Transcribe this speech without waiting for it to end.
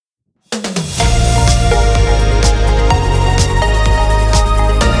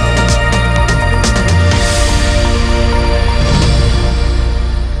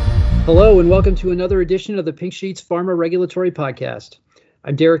Hello and welcome to another edition of the Pink Sheet's Pharma Regulatory Podcast.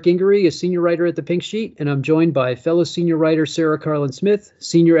 I'm Derek Gingery, a senior writer at the Pink Sheet, and I'm joined by fellow senior writer Sarah Carlin-Smith,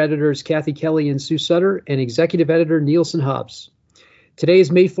 senior editors Kathy Kelly and Sue Sutter, and executive editor Nielsen Hobbs. Today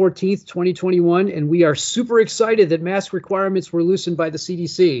is May 14th, 2021, and we are super excited that mask requirements were loosened by the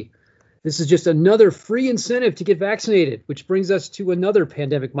CDC. This is just another free incentive to get vaccinated, which brings us to another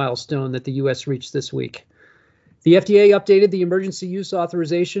pandemic milestone that the U.S. reached this week. The FDA updated the emergency use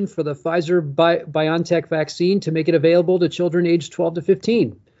authorization for the Pfizer-BioNTech vaccine to make it available to children aged 12 to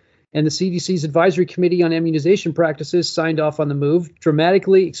 15. And the CDC's Advisory Committee on Immunization Practices signed off on the move,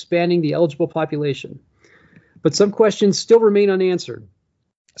 dramatically expanding the eligible population. But some questions still remain unanswered.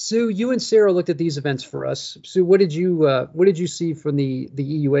 Sue, you and Sarah looked at these events for us. Sue, what did you see from the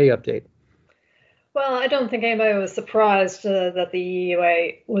EUA update? Well, I don't think anybody was surprised that the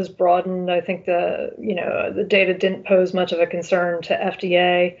EUA was broadened. I think the data didn't pose much of a concern to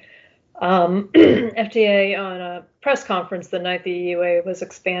FDA. FDA on a press conference the night the EUA was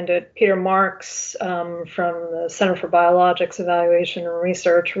expanded, Peter Marks from the Center for Biologics Evaluation and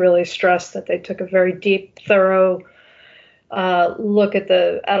Research really stressed that they took a very deep, thorough look at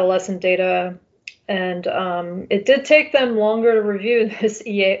the adolescent data. And it did take them longer to review this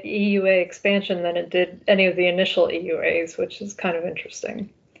EUA expansion than it did any of the initial EUAs, which is kind of interesting.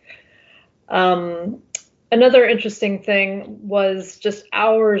 Another interesting thing was just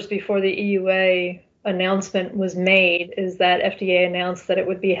hours before the EUA announcement was made is that FDA announced that it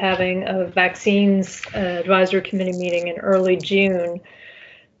would be having a vaccines advisory committee meeting in early June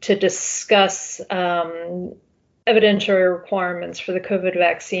to discuss evidentiary requirements for the COVID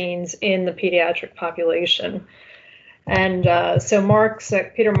vaccines in the pediatric population. And so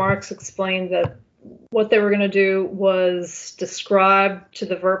Peter Marks explained that what they were going to do was describe to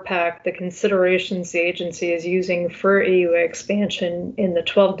the VRBPAC the considerations the agency is using for EUA expansion in the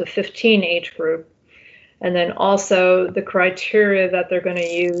 12 to 15 age group, and then also the criteria that they're going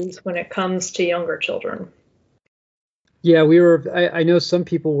to use when it comes to younger children. Yeah, I know some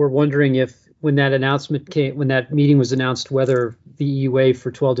people were wondering if when that meeting was announced, whether the EUA for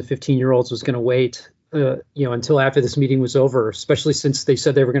 12 to 15-year-olds was going to wait, until after this meeting was over, especially since they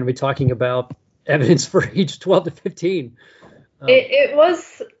said they were going to be talking about evidence for age 12 to 15. It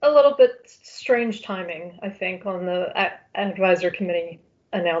was a little bit strange timing, I think, on the advisory committee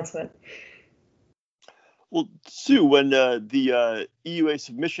announcement. Well, Sue, when the EUA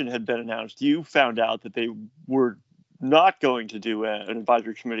submission had been announced, you found out that they were not going to do an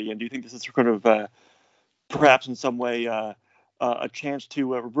advisory committee, and do you think this is sort of perhaps in some way a chance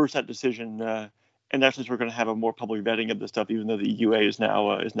to reverse that decision and actually we're going to have a more public vetting of this stuff, even though the EUA is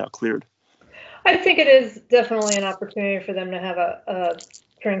now cleared? I think it is definitely an opportunity for them to have a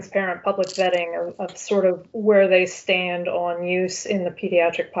transparent public vetting of sort of where they stand on use in the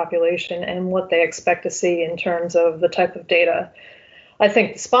pediatric population and what they expect to see in terms of the type of data. I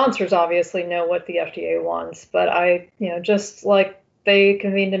think the sponsors obviously know what the FDA wants, but just like they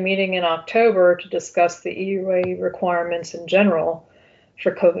convened a meeting in October to discuss the EUA requirements in general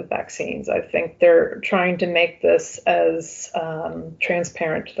for COVID vaccines, I think they're trying to make this as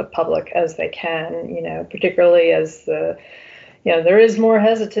transparent to the public as they can, particularly as there is more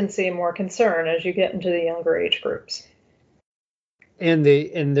hesitancy and more concern as you get into the younger age groups. And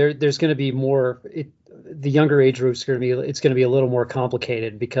there's going to be more. The younger age groups it's going to be a little more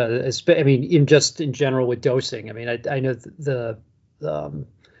complicated because in general with dosing. I know the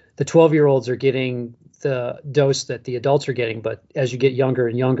 12-year-olds are getting the dose that the adults are getting, but as you get younger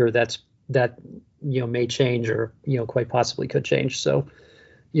and younger, that may change or quite possibly could change. So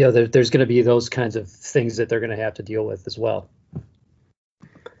there's going to be those kinds of things that they're going to have to deal with as well.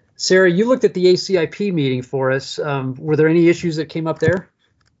 Sarah, you looked at the ACIP meeting for us. Were there any issues that came up there?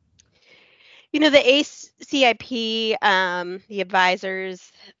 The ACIP, the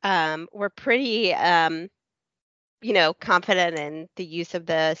advisors were pretty, confident in the use of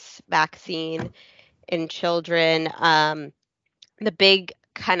this vaccine in children. The big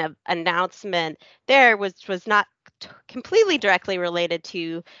kind of announcement there was not completely directly related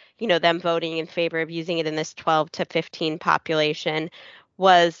to, them voting in favor of using it in this 12 to 15 population,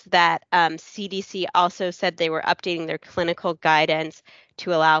 was that CDC also said they were updating their clinical guidance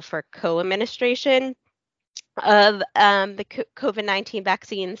to allow for co-administration of the COVID-19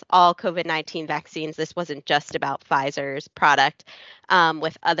 vaccines, all COVID-19 vaccines. This wasn't just about Pfizer's product,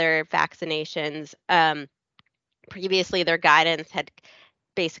 with other vaccinations. Previously, their guidance had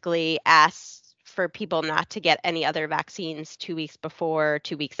basically asked for people not to get any other vaccines 2 weeks before,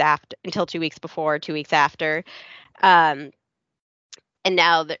 2 weeks after, until 2 weeks before, 2 weeks after. And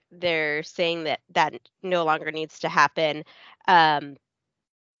now they're saying that no longer needs to happen.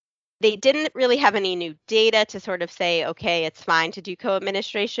 they didn't really have any new data to sort of say, okay, it's fine to do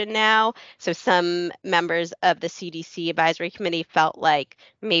co-administration now. So some members of the CDC advisory committee felt like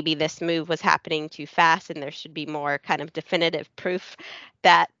maybe this move was happening too fast and there should be more kind of definitive proof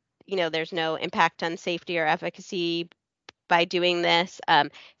that, there's no impact on safety or efficacy by doing this.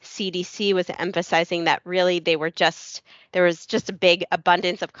 CDC was emphasizing that really there was just a big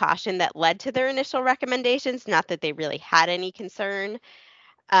abundance of caution that led to their initial recommendations, not that they really had any concern.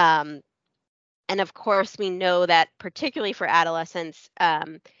 And of course, we know that particularly for adolescents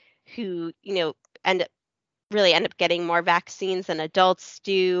who, end up getting more vaccines than adults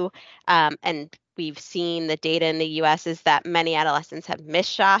do. And we've seen the data in the US is that many adolescents have missed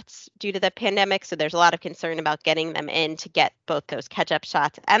shots due to the pandemic. So there's a lot of concern about getting them in to get both those catch-up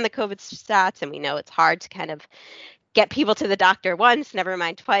shots and the COVID shots. And we know it's hard to kind of get people to the doctor once, never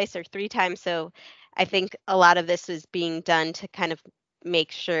mind twice or three times. So I think a lot of this is being done to kind of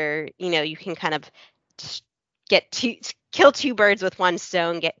make sure, you can kind of kill two birds with one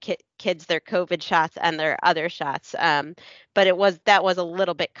stone, get kids their COVID shots and their other shots. But that was a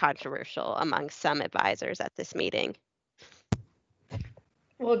little bit controversial among some advisors at this meeting.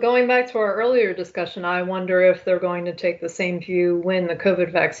 Well, going back to our earlier discussion, I wonder if they're going to take the same view when the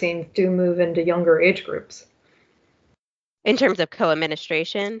COVID vaccines do move into younger age groups. In terms of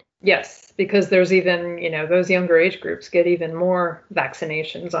co-administration? Yes, because there's even, those younger age groups get even more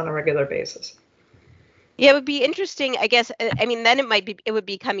vaccinations on a regular basis. Yeah, it would be interesting, I guess. I mean, then it would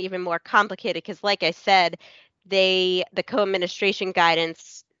become even more complicated because, like I said, the co-administration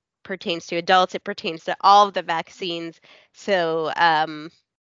guidance pertains to adults. It pertains to all of the vaccines. So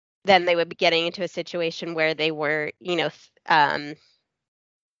then they would be getting into a situation where they were,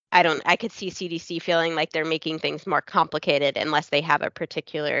 I could see CDC feeling like they're making things more complicated unless they have a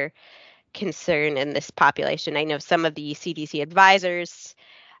particular concern in this population. I know some of the CDC advisors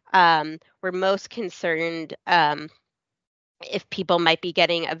were most concerned if people might be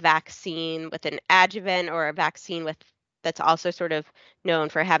getting a vaccine with an adjuvant or a vaccine that's also sort of known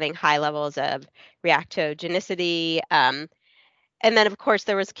for having high levels of reactogenicity. And then, of course,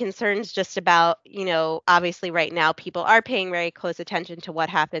 there was concerns just about, obviously right now people are paying very close attention to what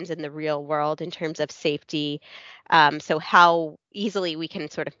happens in the real world in terms of safety. So how easily we can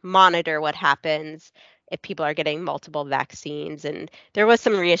sort of monitor what happens if people are getting multiple vaccines. And there was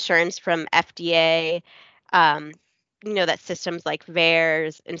some reassurance from FDA, that systems like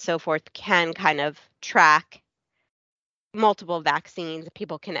VAERS and so forth can kind of track multiple vaccines.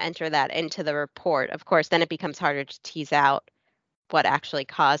 People can enter that into the report. Of course, then it becomes harder to tease out what actually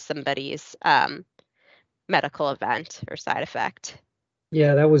caused somebody's medical event or side effect.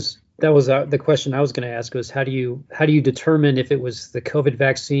 Yeah, that was the question I was going to ask was how do you determine if it was the COVID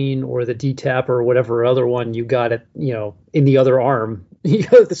vaccine or the DTaP or whatever other one you got it, in the other arm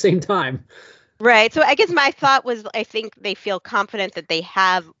at the same time. Right. So I guess my thought was I think they feel confident that they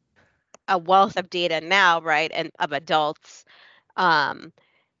have a wealth of data now, right, and of adults. I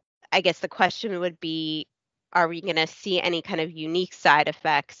guess the question would be, are we going to see any kind of unique side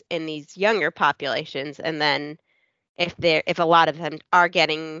effects in these younger populations? And then if a lot of them are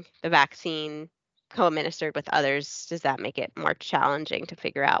getting the vaccine co-administered with others, does that make it more challenging to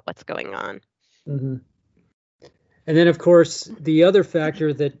figure out what's going on? Mm-hmm. And then, of course, the other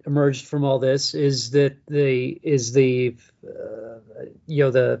factor that emerged from all this is that the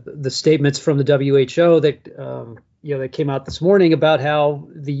statements from the WHO that that came out this morning about how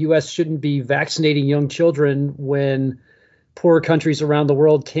the U.S. shouldn't be vaccinating young children when poor countries around the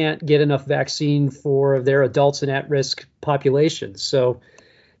world can't get enough vaccine for their adults and at-risk populations. So,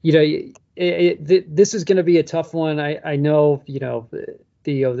 this is going to be a tough one. I know,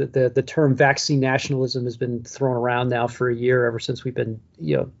 the term vaccine nationalism has been thrown around now for a year, ever since we've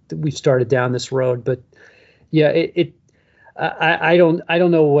started down this road. But yeah, I don't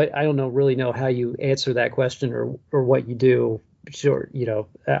really know how you answer that question or what you do. Sure,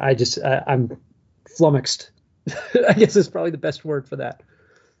 I'm flummoxed. I guess is probably the best word for that.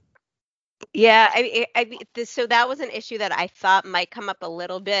 Yeah, so that was an issue that I thought might come up a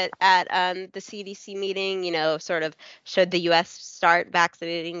little bit at the CDC meeting. Sort of should the U.S. start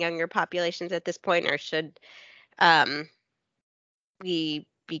vaccinating younger populations at this point, or should we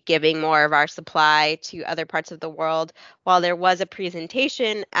be giving more of our supply to other parts of the world? While there was a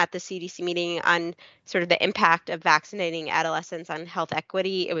presentation at the CDC meeting on sort of the impact of vaccinating adolescents on health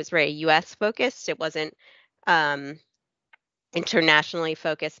equity, it was very U.S. focused. It wasn't internationally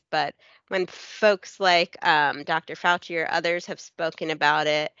focused, but when folks like Dr. Fauci or others have spoken about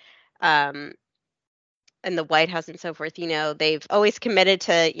it in the White House and so forth, they've always committed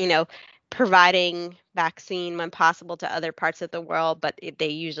to, providing vaccine when possible to other parts of the world, but they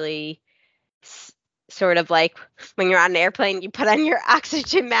usually sort of like when you're on an airplane, you put on your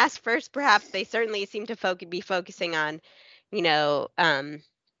oxygen mask first. Perhaps they certainly seem to be focusing on,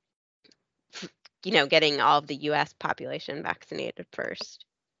 getting all of the U.S. population vaccinated first.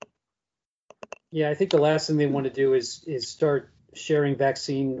 Yeah, I think the last thing they want to do is start sharing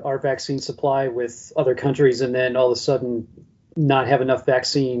our vaccine supply with other countries, and then all of a sudden not have enough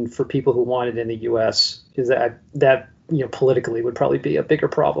vaccine for people who want it in the U.S. Because that politically would probably be a bigger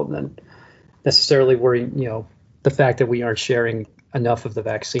problem than necessarily worrying the fact that we aren't sharing enough of the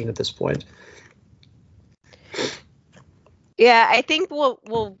vaccine at this point. Yeah, I think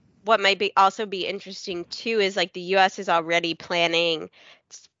what might also be interesting too is like the U.S. is already planning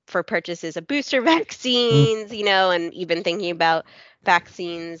for purchases of booster vaccines, and even thinking about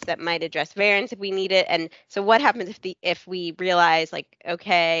vaccines that might address variants if we need it. And so what happens if we realize like,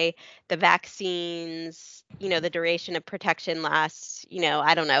 okay, the vaccines, the duration of protection lasts,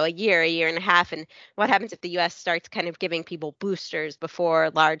 I don't know, a year and a half. And what happens if the US starts kind of giving people boosters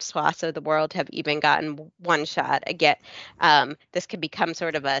before large swaths of the world have even gotten one shot? Again, this could become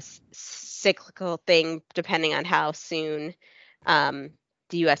sort of a cyclical thing depending on how soon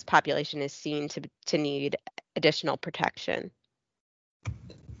the U.S. population is seen to need additional protection.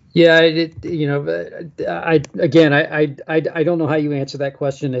 Yeah, I don't know how you answer that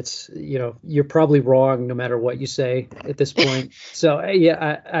question. It's you're probably wrong no matter what you say at this point. So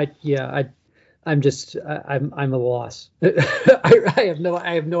I'm a loss. I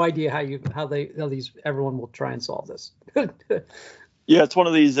have no idea how everyone will try and solve this. Yeah, it's one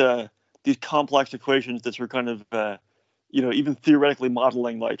of these complex equations that we're kind of even theoretically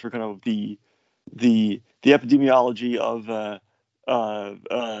modeling, like for kind of the epidemiology of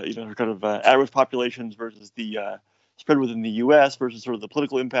kind of at-risk populations versus the spread within the U.S. versus sort of the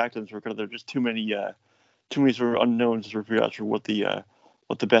political impact, and sort of there are just too many sort of unknowns to sort of figure out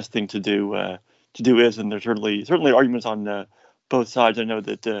what the best thing to do is, and there's certainly arguments on both sides. I know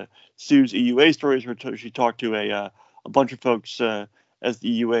that Sue's EUA stories, she talked to a bunch of folks as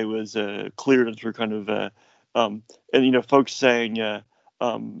the EUA was cleared, and sort of kind of and folks saying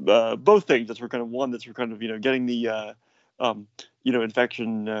both things. That's kind of one that's kind of getting the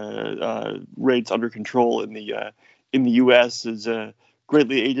infection rates under control in the U.S. is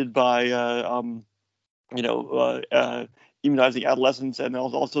greatly aided by immunizing adolescents, and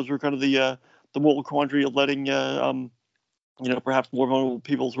also sort of kind of the moral quandary of letting perhaps more vulnerable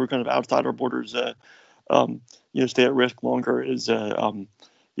people who are kind of outside our borders stay at risk longer is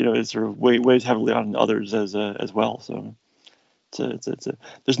sort of weighs heavily on others as well. So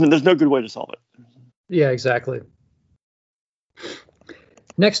there's no good way to solve it. Yeah, exactly.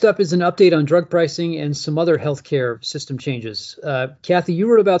 Next up is an update on drug pricing and some other healthcare system changes. Kathy, you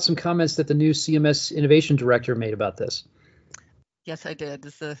wrote about some comments that the new CMS Innovation Director made about this. Yes, I did.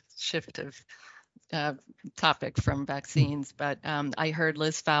 This is a shift of topic from vaccines, but I heard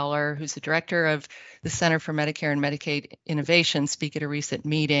Liz Fowler, who's the director of the Center for Medicare and Medicaid Innovation, speak at a recent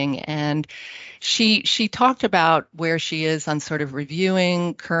meeting, and she talked about where she is on sort of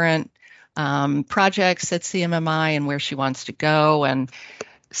reviewing current projects at CMMI and where she wants to go, and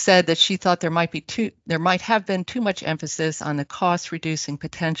said that she thought there might have been too much emphasis on the cost reducing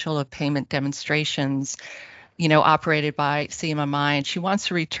potential of payment demonstrations operated by CMMI, and she wants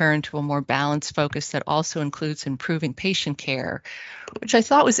to return to a more balanced focus that also includes improving patient care, which I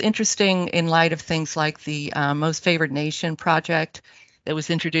thought was interesting in light of things like the Most Favored Nation project that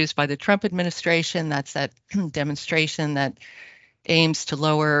was introduced by the Trump administration. That's that demonstration that aims to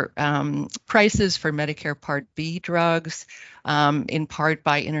lower prices for Medicare Part B drugs, in part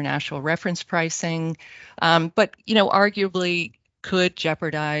by international reference pricing, but arguably could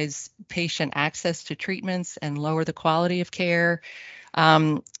jeopardize patient access to treatments and lower the quality of care.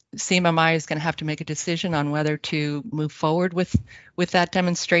 CMMI is going to have to make a decision on whether to move forward with that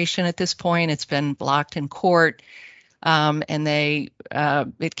demonstration at this point. It's been blocked in court, and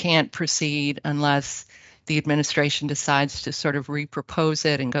it can't proceed unless the administration decides to sort of repropose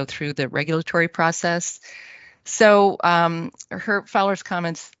it and go through the regulatory process. So Fowler's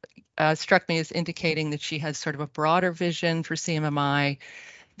comments struck me as indicating that she has sort of a broader vision for CMMI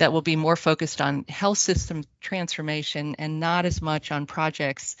that will be more focused on health system transformation and not as much on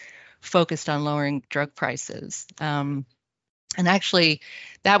projects focused on lowering drug prices. And actually,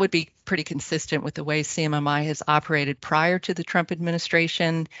 that would be pretty consistent with the way CMMI has operated prior to the Trump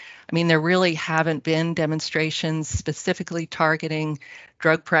administration. I mean, there really haven't been demonstrations specifically targeting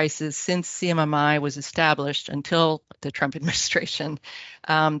drug prices since CMMI was established until the Trump administration.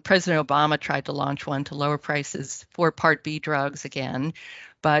 President Obama tried to launch one to lower prices for Part B drugs again,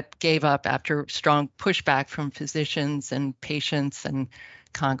 but gave up after strong pushback from physicians and patients and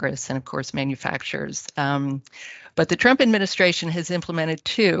Congress and, of course, manufacturers. But the Trump administration has implemented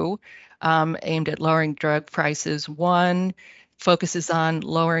two aimed at lowering drug prices. One focuses on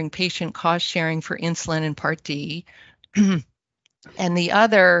lowering patient cost sharing for insulin in Part D, and the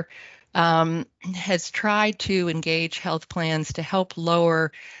other has tried to engage health plans to help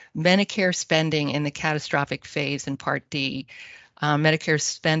lower Medicare spending in the catastrophic phase in Part D. Medicare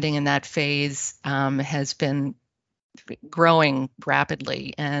spending in that phase has been growing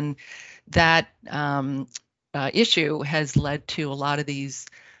rapidly, and that issue has led to a lot of these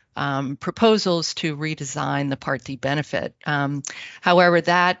proposals to redesign the Part D benefit. However,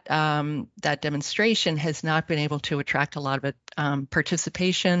 that demonstration has not been able to attract a lot of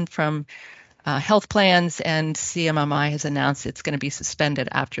participation from health plans, and CMMI has announced it's going to be suspended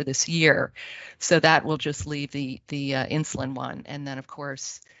after this year. So that will just leave the insulin one, and then of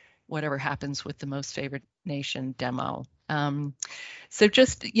course whatever happens with the most favored nation demo. So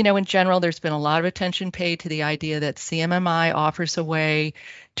just, in general, there's been a lot of attention paid to the idea that CMMI offers a way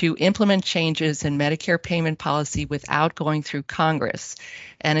to implement changes in Medicare payment policy without going through Congress,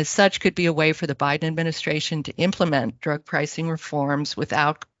 and as such could be a way for the Biden administration to implement drug pricing reforms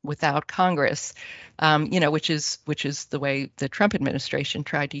without Congress, which is the way the Trump administration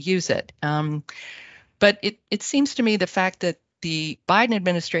tried to use it. But it seems to me the fact that the Biden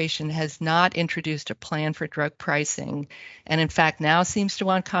administration has not introduced a plan for drug pricing, and in fact now seems to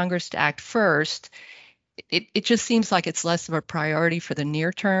want Congress to act first. It just seems like it's less of a priority for the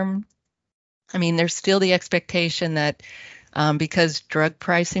near term. I mean, there's still the expectation that because drug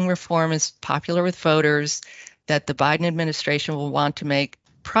pricing reform is popular with voters, that the Biden administration will want to make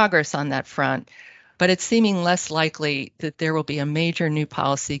progress on that front. But it's seeming less likely that there will be a major new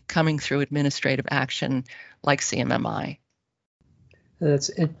policy coming through administrative action like CMMI.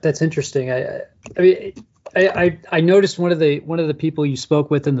 That's interesting. I noticed one of the people you spoke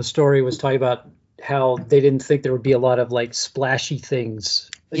with in the story was talking about how they didn't think there would be a lot of like splashy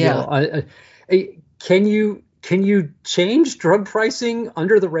things. Yeah. Can you change drug pricing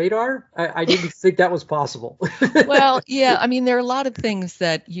under the radar? I didn't think that was possible. Well, yeah. I mean, there are a lot of things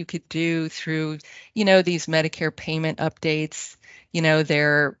that you could do through, these Medicare payment updates.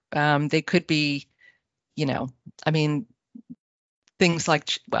 They could be, things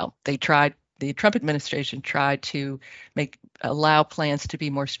like, the Trump administration tried to allow plans to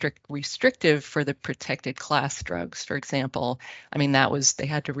be more restrictive for the protected class drugs, for example. I mean, they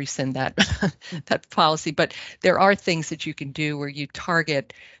had to rescind that that policy. But there are things that you can do where you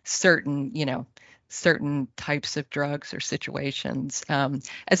target certain types of drugs or situations,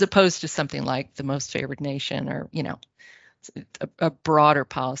 as opposed to something like the most favored nation or, a broader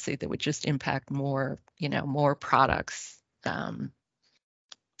policy that would just impact more products.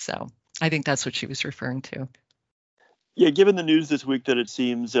 So I think that's what she was referring to. Yeah, given the news this week that it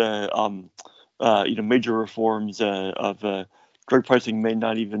seems major reforms of drug pricing may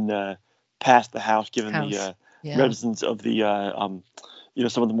not even pass the House, given the reticence of the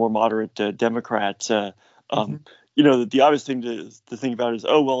some of the more moderate Democrats. The obvious thing to think about is,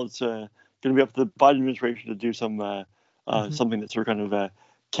 it's going to be up to the Biden administration to do some something that sort of kind of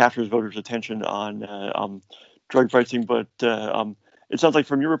captures voters' attention on drug pricing, but it sounds like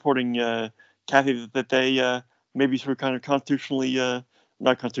from your reporting, Kathy, that they maybe sort of kind of constitutionally,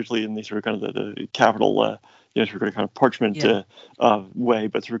 not constitutionally in the sort of kind of the capital, sort of kind of parchment way,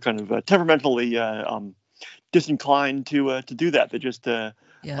 but sort of kind of temperamentally disinclined to do that. They just,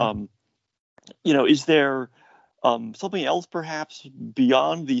 is there something else perhaps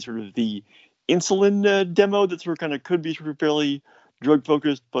beyond the sort of the insulin demo that sort of kind of could be sort of fairly drug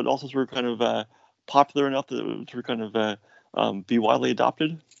focused, but also sort of kind of popular enough that it would sort of kind of be widely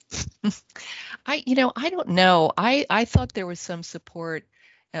adopted? I don't know. I thought there was some support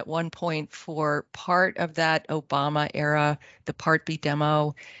at one point for part of that Obama era, the Part B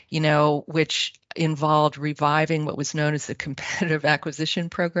demo, which involved reviving what was known as the competitive acquisition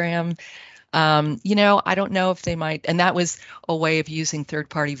program. I don't know if they might, and that was a way of using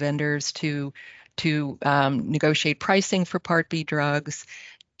third-party vendors to negotiate pricing for Part B drugs.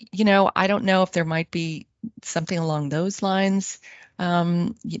 I don't know if there might be something along those lines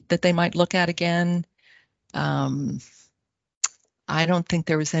that they might look at again. I don't think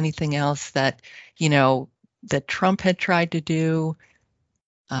there was anything else that, that Trump had tried to do.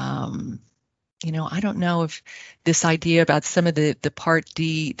 I don't know if this idea about some of the Part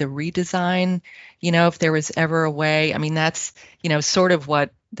D, the redesign, if there was ever a way. I mean, that's, sort of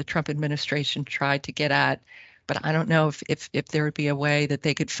what the Trump administration tried to get at. But I don't know if there would be a way that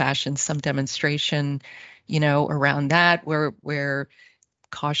they could fashion some demonstration, around that where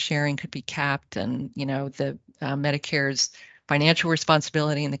cost sharing could be capped, and the Medicare's financial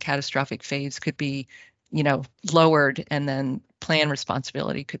responsibility in the catastrophic phase could be lowered, and then plan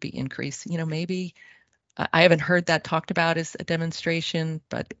responsibility could be increased. Maybe I haven't heard that talked about as a demonstration,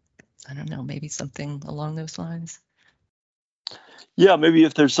 but I don't know, maybe something along those lines. Yeah, maybe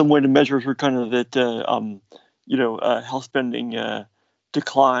if there's some way to measure for kind of that, health spending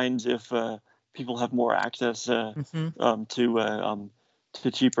declines if people have more access to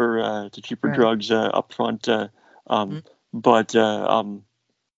cheaper Right. drugs up front. But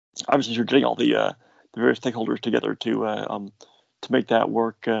obviously, you're getting all the various stakeholders together to make that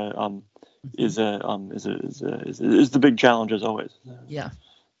work is the big challenge, as always. Yeah.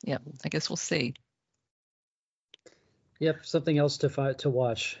 I guess we'll see. Yep, something else to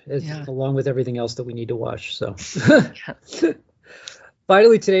watch, Yeah. along with everything else that we need to watch. So,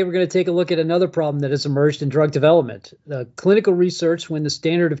 finally, today we're going to take a look at another problem that has emerged in drug development: clinical research when the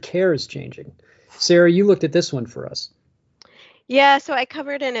standard of care is changing. Sarah, you looked at this one for us. Yeah, so I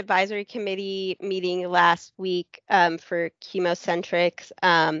covered an advisory committee meeting last week for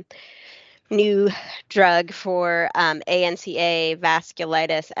ChemoCentryx, new drug for ANCA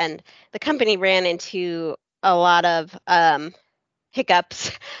vasculitis, and the company ran into a lot of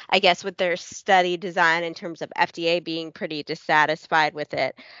hiccups, I guess, with their study design in terms of FDA being pretty dissatisfied with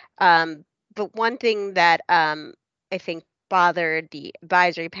it. But one thing that I think bothered the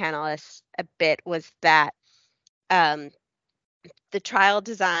advisory panelists a bit was that the trial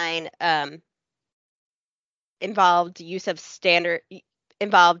design involved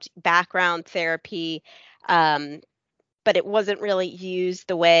background therapy, but it wasn't really used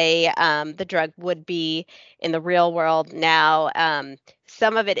the way the drug would be in the real world now.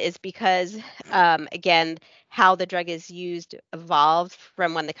 Some of it is because, again, how the drug is used evolved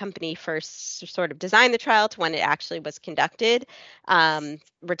from when the company first sort of designed the trial to when it actually was conducted.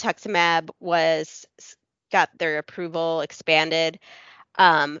 Rituximab got their approval expanded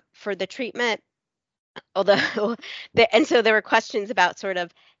for the treatment, although and so there were questions about sort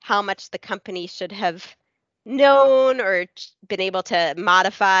of how much the company should have known or been able to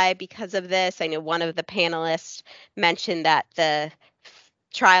modify because of this. I know one of the panelists mentioned that the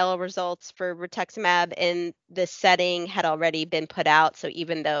trial results for rituximab in this setting had already been put out. So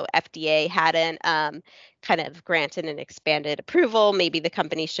even though FDA hadn't kind of granted an expanded approval, maybe the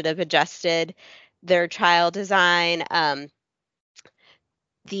company should have adjusted their trial design. Another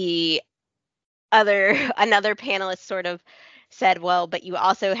panelist sort of said, well, but you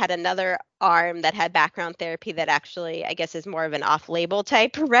also had another arm that had background therapy that actually, I guess, is more of an off-label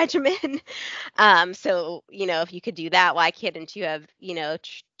type regimen. So, if you could do that, why couldn't you have,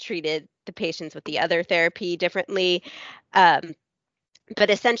 treated the patients with the other therapy differently? But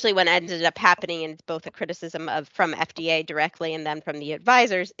essentially what ended up happening, and it's both a criticism from FDA directly and then from the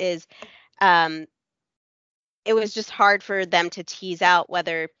advisors, is it was just hard for them to tease out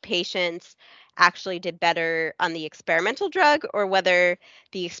whether patients actually did better on the experimental drug or whether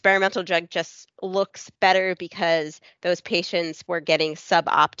the experimental drug just looks better because those patients were getting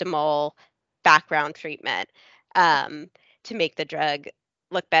suboptimal background treatment to make the drug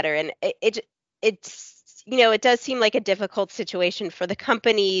look better. And it's it does seem like a difficult situation for the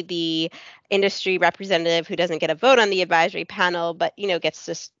company, the industry representative who doesn't get a vote on the advisory panel, but gets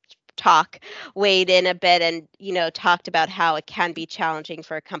to weighed in a bit and talked about how it can be challenging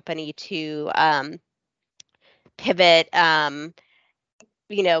for a company to pivot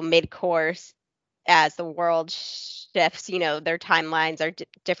mid-course as the world shifts. Their timelines are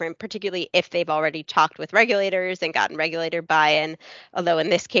different, particularly if they've already talked with regulators and gotten regulator buy-in, although in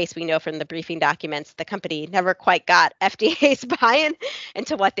this case we know from the briefing documents the company never quite got FDA's buy-in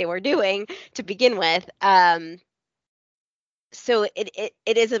into what they were doing to begin with. So it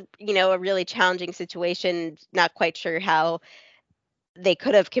is a really challenging situation. Not quite sure how they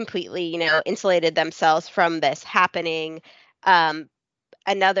could have completely insulated themselves from this happening.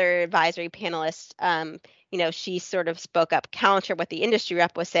 Another advisory panelist, she sort of spoke up counter what the industry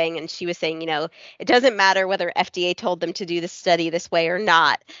rep was saying, and she was saying it doesn't matter whether FDA told them to do the study this way or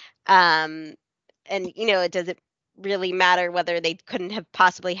not, and it doesn't really matter whether they couldn't have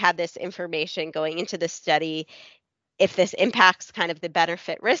possibly had this information going into the study. If this impacts kind of the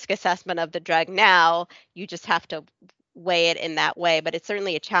benefit risk assessment of the drug now, you just have to weigh it in that way. But it's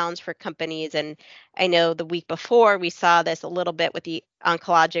certainly a challenge for companies. And I know the week before we saw this a little bit with the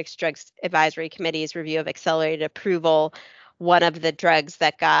Oncologics Drugs Advisory Committee's review of accelerated approval. One of the drugs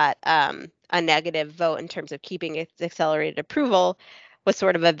that got a negative vote in terms of keeping its accelerated approval was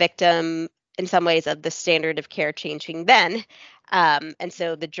sort of a victim in some ways of the standard of care changing then. And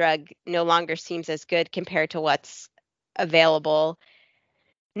so the drug no longer seems as good compared to what's available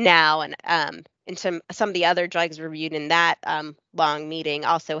now, and some of the other drugs reviewed in that long meeting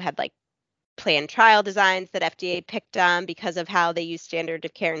also had like planned trial designs that FDA picked on because of how they use standard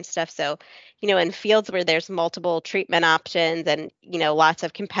of care and stuff. So, in fields where there's multiple treatment options and, lots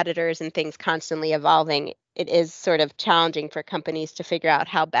of competitors and things constantly evolving, it is sort of challenging for companies to figure out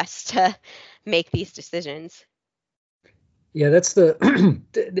how best to make these decisions. Yeah, that's the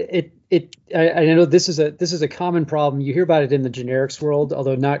I know this is a common problem. You hear about it in the generics world,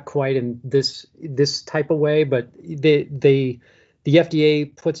 although not quite in this type of way, but the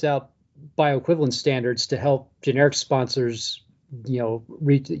FDA puts out bioequivalence standards to help generic sponsors, do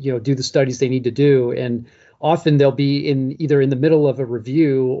the studies they need to do, and often they'll be either in the middle of a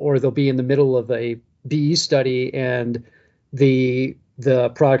review or they'll be in the middle of a BE study, and the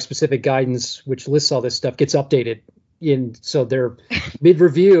product specific guidance, which lists all this stuff, gets updated. So they're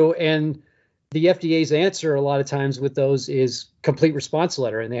mid-review, and the FDA's answer a lot of times with those is complete response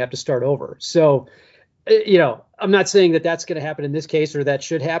letter, and they have to start over. So, I'm not saying that that's going to happen in this case, or that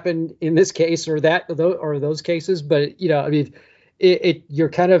should happen in this case, or those cases, but I mean, you're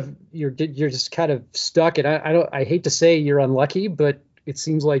just kind of stuck, and I hate to say you're unlucky, but it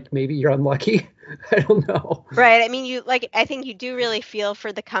seems like maybe you're unlucky. I don't know. Right. I mean, I think you do really feel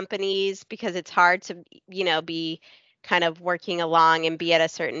for the companies because it's hard to, be kind of working along and be at a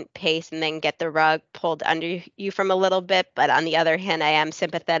certain pace and then get the rug pulled under you from a little bit. But on the other hand, I am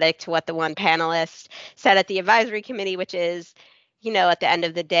sympathetic to what the one panelist said at the advisory committee, which is, at the end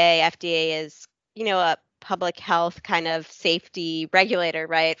of the day, FDA is, a public health kind of safety regulator,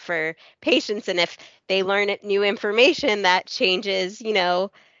 right, for patients. And if they learn new information that changes,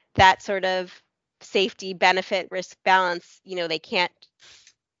 that sort of safety benefit risk balance, they can't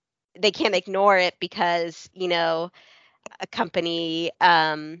ignore it because, a company,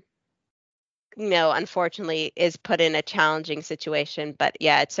 unfortunately is put in a challenging situation. But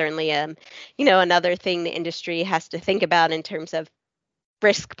yeah, it's certainly, another thing the industry has to think about in terms of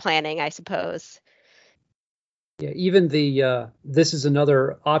risk planning, I suppose. Yeah, even this is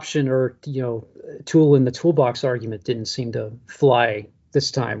another option or, tool in the toolbox argument didn't seem to fly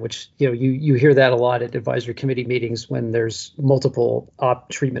this time, which, you hear that a lot at advisory committee meetings when there's multiple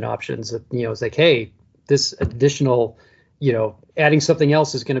treatment options that, it's like, hey, this additional, adding something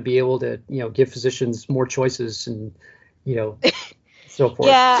else is going to be able to, give physicians more choices and, so forth.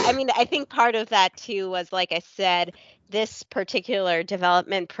 Yeah, I mean, I think part of that too was, like I said, this particular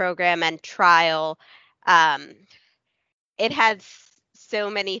development program and trial, it had so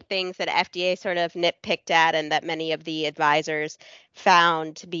many things that FDA sort of nitpicked at and that many of the advisors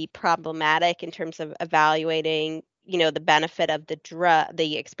found to be problematic in terms of evaluating, the benefit of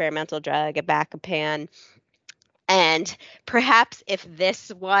the experimental drug, Abacopan. And perhaps if this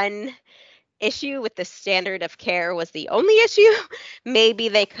one issue with the standard of care was the only issue, maybe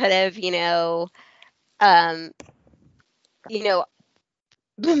they could have,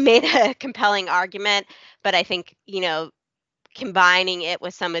 made a compelling argument. But I think, combining it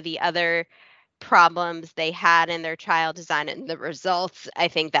with some of the other problems they had in their trial design and the results, I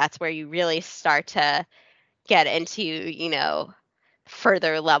think that's where you really start to get into,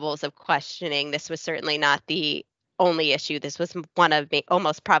 further levels of questioning. This was certainly not the only issue. This was one of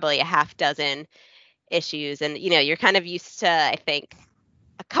almost probably a half dozen issues. And, you're kind of used to, I think,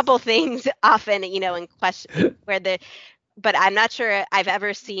 a couple things often, in question but I'm not sure I've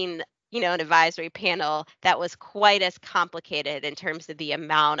ever seen, an advisory panel that was quite as complicated in terms of the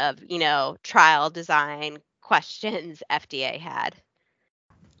amount of, trial design questions FDA had.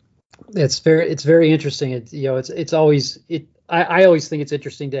 It's very interesting. I always think it's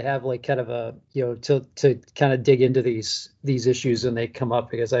interesting to have like kind of a, to kind of dig into these issues when they come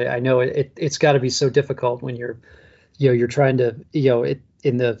up, because I know it's got to be so difficult when you're trying to,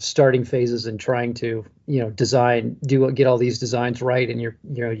 in the starting phases and trying to, get all these designs right. And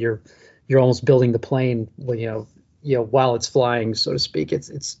you're almost building the plane, while it's flying, so to speak.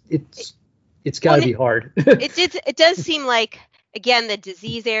 It's got to be hard. It does seem like, again, the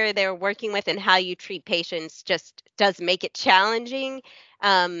disease area they're working with and how you treat patients just does make it challenging.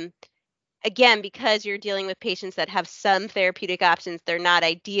 Again, because you're dealing with patients that have some therapeutic options, they're not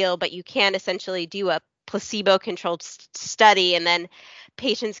ideal, but you can essentially do a placebo-controlled study, and then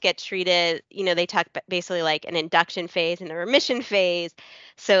patients get treated, they talk basically like an induction phase and a remission phase.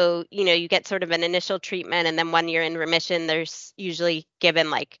 So, you get sort of an initial treatment, and then when you're in remission, there's usually given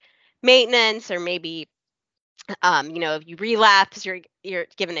like maintenance, or maybe if you relapse, you're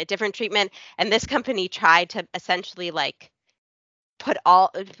given a different treatment. And this company tried to essentially like put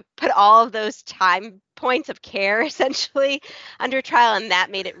all of those time points of care essentially under trial, and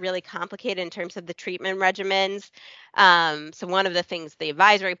that made it really complicated in terms of the treatment regimens. So one of the things the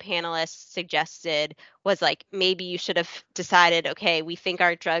advisory panelists suggested was like, maybe you should have decided, okay, we think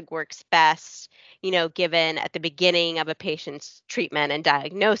our drug works best, given at the beginning of a patient's treatment and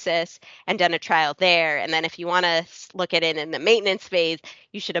diagnosis, and done a trial there. And then if you want to look at it in the maintenance phase,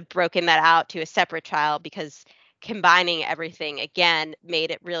 you should have broken that out to a separate trial, because combining everything again made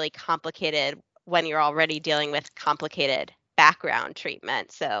it really complicated when you're already dealing with complicated background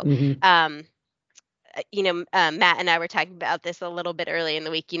treatment. So, Matt and I were talking about this a little bit early in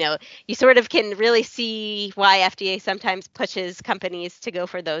the week. You sort of can really see why FDA sometimes pushes companies to go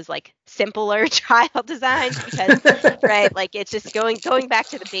for those like simpler trial designs, because right, like it's just going back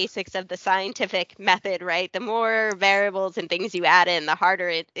to the basics of the scientific method, right? The more variables and things you add in, the harder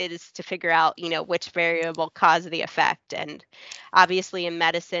it is to figure out, which variable caused the effect. And obviously in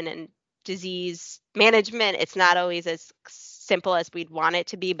medicine and disease management, it's not always as simple as we'd want it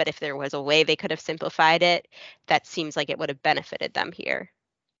to be, but if there was a way they could have simplified it, that seems like it would have benefited them here.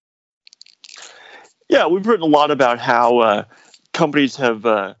 Yeah, we've written a lot about how companies have,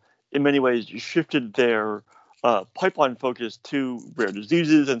 in many ways, shifted their pipeline focus to rare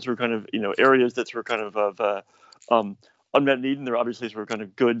diseases and sort of kind of, areas that sort of of unmet need, and there are obviously sort of kind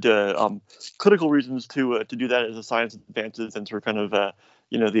of good clinical reasons to do that as the science advances, and sort of kind of the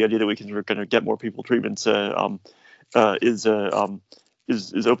idea that we can sort of kind of get more people treatments is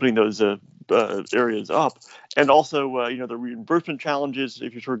opening those areas up, and also the reimbursement challenges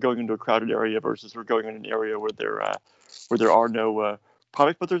if you're sort of going into a crowded area versus sort of going in an area where there are no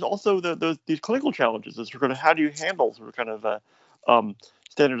products. But there's also these clinical challenges. It's sort of how do you handle sort of kind of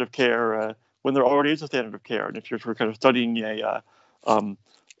standard of care when there already is a standard of care, and if you're sort of kind of studying in an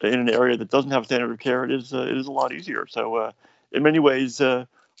area that doesn't have a standard of care, it is a lot easier. So in many ways, I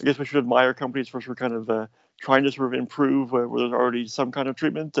guess we should admire companies for sort of kind of trying to sort of improve where there's already some kind of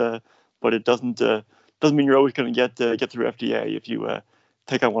treatment, but it doesn't mean you're always going to get through FDA if you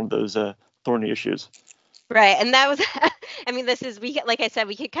take on one of those thorny issues. Right, and that was, I mean, like I said,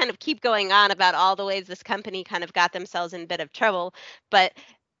 we could kind of keep going on about all the ways this company kind of got themselves in a bit of trouble, but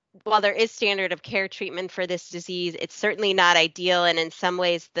while there is standard of care treatment for this disease, it's certainly not ideal, and in some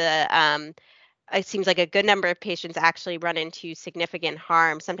ways it seems like a good number of patients actually run into significant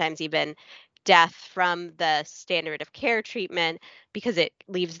harm, sometimes even death from the standard of care treatment, because it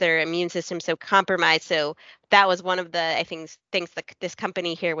leaves their immune system so compromised. So that was one of the, I think, things that this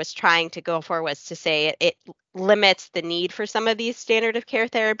company here was trying to go for, was to say it limits the need for some of these standard of care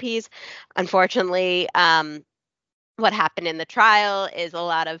therapies. Unfortunately, what happened in the trial is a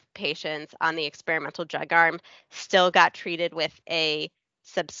lot of patients on the experimental drug arm still got treated with a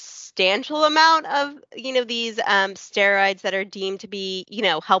substantial amount of these steroids that are deemed to be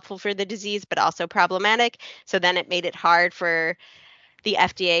helpful for the disease but also problematic. So then it made it hard for the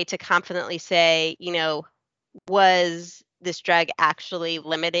FDA to confidently say, was this drug actually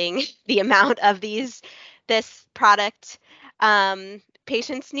limiting the amount of this product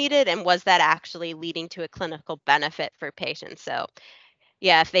patients needed, and was that actually leading to a clinical benefit for patients? So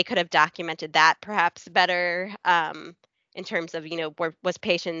yeah, if they could have documented that perhaps better, in terms of, was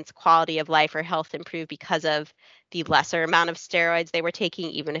patients' quality of life or health improved because of the lesser amount of steroids they were taking,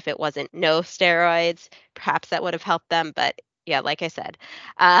 even if it wasn't no steroids, perhaps that would have helped them. But yeah, like I said,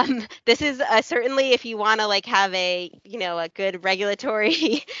 this is certainly, if you want to like have a good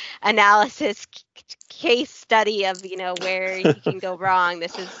regulatory analysis case study of, where you can go wrong,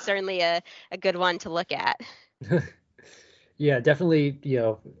 this is certainly a good one to look at. Yeah, definitely,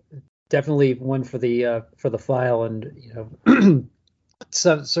 definitely one for the file, and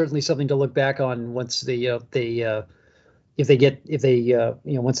certainly something to look back on once once they get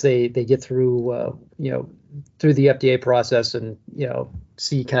through through the FDA process, and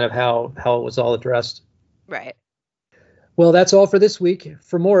see kind of how it was all addressed. Right. Well, that's all for this week.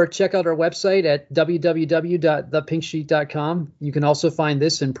 For more, check out our website at www.thepinksheet.com. You can also find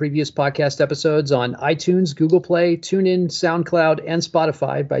this and previous podcast episodes on iTunes, Google Play, TuneIn, SoundCloud, and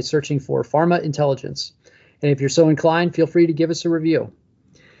Spotify by searching for Pharma Intelligence. And if you're so inclined, feel free to give us a review.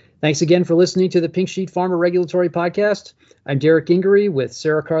 Thanks again for listening to the Pink Sheet Pharma Regulatory Podcast. I'm Derek Gingery with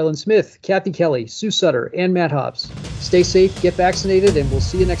Sarah Carlin-Smith, Kathy Kelly, Sue Sutter, and Matt Hobbs. Stay safe, get vaccinated, and we'll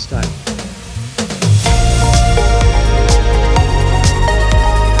see you next time.